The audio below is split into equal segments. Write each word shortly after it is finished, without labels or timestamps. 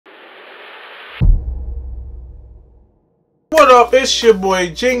What up? It's your boy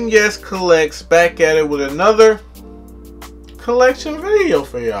Genius Collects back at it with another collection video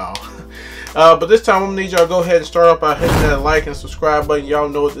for y'all. But this time I'm gonna need y'all to go ahead and start off by hitting that like and subscribe button. Y'all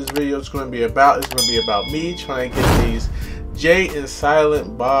know what this video is going to be about. It's going to be about me trying to get these Jay and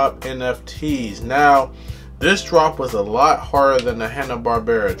Silent Bob NFTs. Now, this drop was a lot harder than the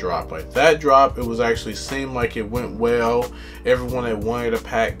Hanna-Barbera drop. Like that drop, it was actually seemed like it went well. Everyone that wanted a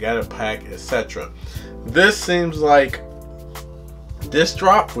pack got a pack, etc. This seems like this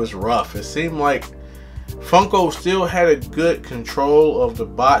drop was rough. It seemed like Funko still had a good control of the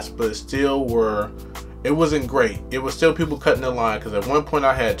bots, but it wasn't great. It was still people cutting the line, because at one point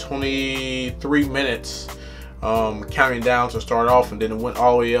I had 23 minutes counting down to start off, and then it went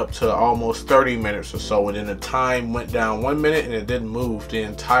all the way up to almost 30 minutes or so, and then the time went down 1 minute and it didn't move the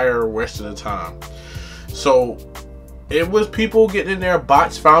entire rest of the time. So it was people getting in there.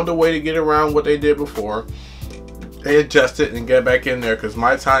 Bots found a way to get around what they did before. They adjusted and get back in there, because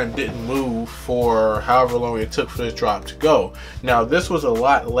my time didn't move for however long it took for this drop to go. Now this was a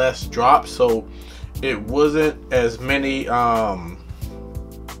lot less drops, so it wasn't as many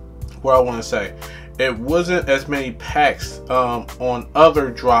it wasn't as many packs on other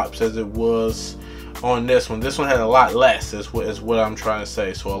drops as it was on this one. This one had a lot less, is what I'm trying to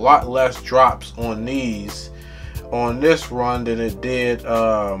say. So a lot less drops on this run than it did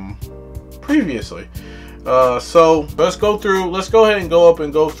previously. So let's go ahead and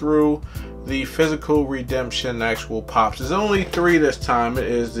go through the physical redemption actual pops. There's only 3 this time. It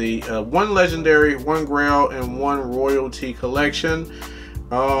is the 1 legendary, 1 grail, and 1 royalty collection.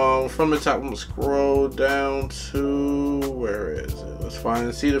 From the top, I'm gonna scroll down to, where is it? Let's find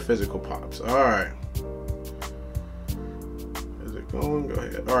and see the physical pops. All right, is it going? Go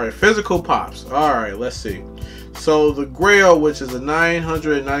ahead. All right, physical pops. All right, let's see. So the grail, which is a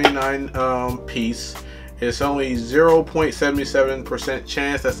 999 piece, it's only 0.77%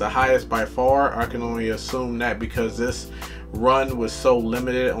 chance. That's the highest by far. I can only assume that because this run was so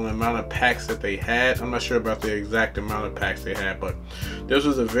limited on the amount of packs that they had. I'm not sure about the exact amount of packs they had, but this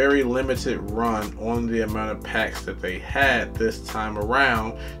was a very limited run on the amount of packs that they had this time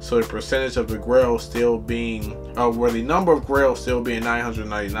around. So the percentage of the grail still being, where the number of grails still being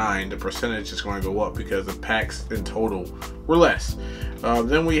 999, the percentage is going to go up because the packs in total were less.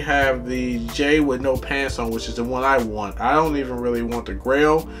 Then we have the J with no pants on, which is the one I want. I don't even really want the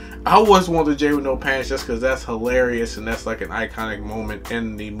grail. I always want the J with no pants just because that's hilarious and that's like an iconic moment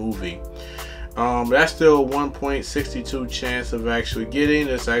in the movie. That's still 1.62 chance of actually getting.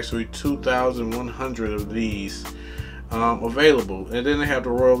 There's actually 2,100 of these available. And then they have the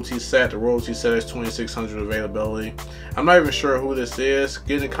royalty set. The royalty set is 2,600 availability. I'm not even sure who this is.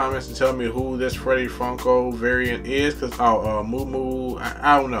 Get in the comments and tell me who this Freddy Funko variant is, because Moo,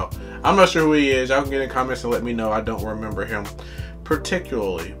 I don't know. I'm not sure who he is. Y'all can get in the comments and let me know. I don't remember him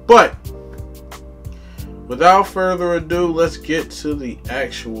particularly. But without further ado, let's get to the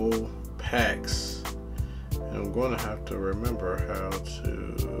actual packs. And I'm going to have to remember how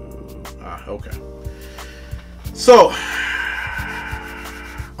to okay. So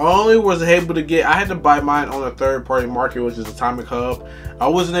I only was able to get, I had to buy mine on a third-party market, which is Atomic Hub. I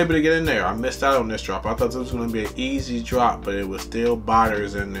wasn't able to get in there. I missed out on this drop. I thought this was going to be an easy drop, but it was still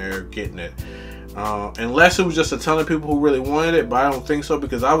botters in there getting it. Unless it was just a ton of people who really wanted it, but I don't think so,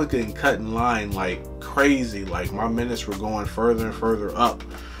 because I was getting cut in line like crazy. Like my minutes were going further and further up.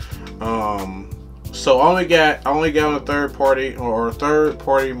 So I only got on a third party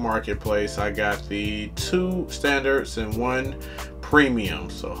marketplace. I got the 2 standards and 1 premium.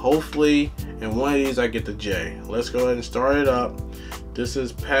 So hopefully in one of these I get the J. Let's go ahead and start it up. This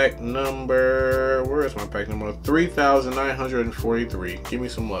is pack number, where is my pack number? 3,943. Give me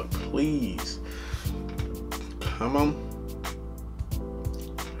some luck, please. Come on.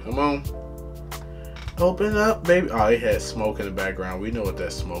 Come on. Open up, baby. Oh, it had smoke in the background. We know what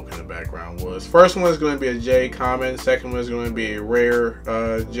that smoke in the background was. First one is going to be a J common. Second one is going to be a rare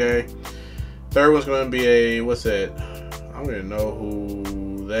J. Third one's going to be a, what's that? I don't even know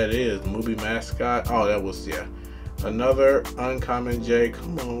who that is. The movie mascot. Oh, that was, yeah. Another uncommon J.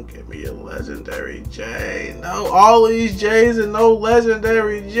 Come on, give me a legendary J. No, all these J's and no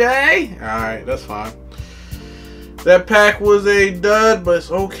legendary J. Alright, that's fine. That pack was a dud, but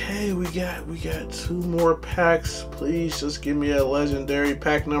it's okay. We got 2 more packs. Please just give me a legendary.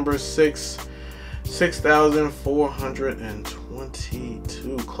 Pack number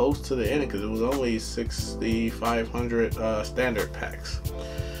 6,422. Close to the end, because it was only 6,500 standard packs.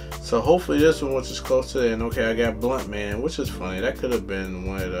 So hopefully this one was just close to the end. Okay, I got Blunt Man, which is funny. That could have been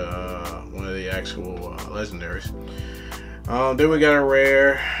one of the actual legendaries. Then we got a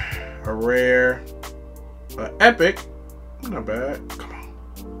rare, epic, Not bad. Come on.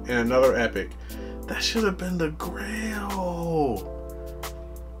 And another epic. That should have been the Grail.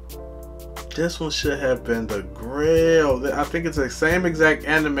 This one should have been the Grail. I think it's the same exact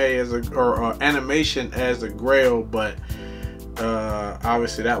anime as animation as the Grail, but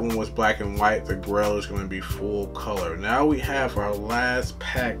obviously that one was black and white. The Grail is going to be full color. Now we have our last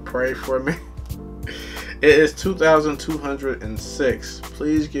pack. Pray for me. It is 2,206.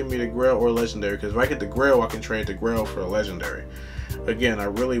 Please give me the Grail or Legendary, because if I get the Grail, I can trade the Grail for a Legendary. Again, I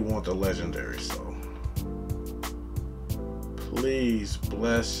really want the Legendary, so please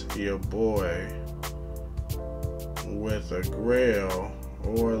bless your boy with a Grail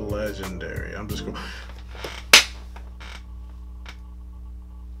or Legendary. I'm just going.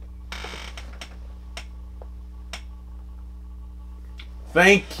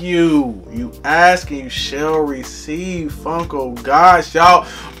 Thank you. You ask and you shall receive, Funko. Gosh, y'all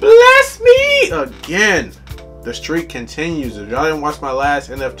bless me again. The streak continues. If y'all didn't watch my last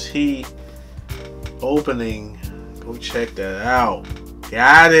NFT opening, go check that out.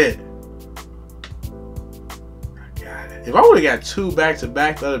 Got it. I got it. If I would have got 2 back to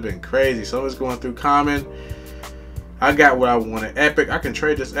back, that would have been crazy. So I'm just going through common. I got what I wanted. Epic. I can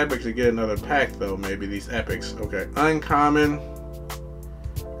trade this epic to get another pack though. Maybe these epics. Okay. Uncommon.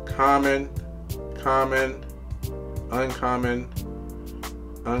 Common, common, uncommon,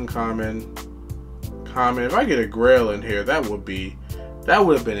 uncommon, common. If I get a Grail in here, that would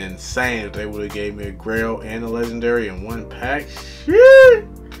have been insane if they would have gave me a Grail and a Legendary in one pack. Shit.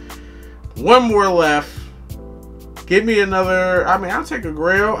 One more left. Give me another. I mean, I'll take a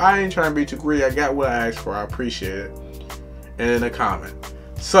Grail. I ain't trying to be too greedy. I got what I asked for. I appreciate it. And then a common.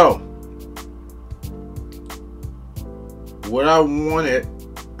 So, what I wanted,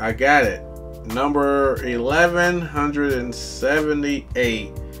 I got it. Number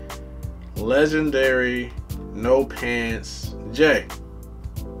 1178. Legendary, no pants, J.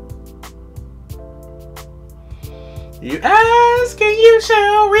 You ask and you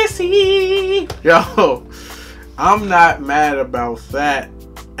shall receive. Yo, I'm not mad about that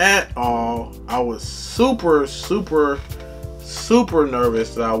at all. I was super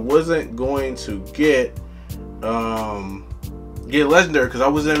nervous that I wasn't going to get Legendary, because I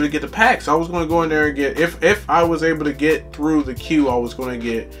wasn't able to get the pack. So I was going to go in there and get, if I was able to get through the queue, I was going to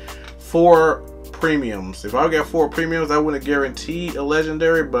get 4 premiums. If I get 4 premiums, I wouldn't guarantee a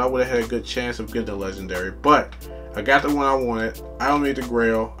Legendary, but I would have had a good chance of getting a Legendary. But I got the one I wanted. I don't need the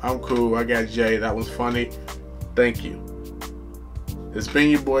Grail. I'm cool. I got J. That was funny. Thank you. It's been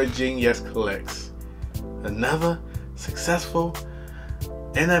your boy Genius Collects. Another successful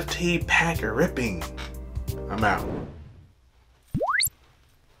NFT pack ripping. I'm out.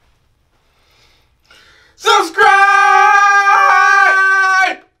 Subscribe!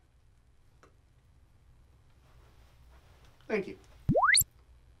 Thank you.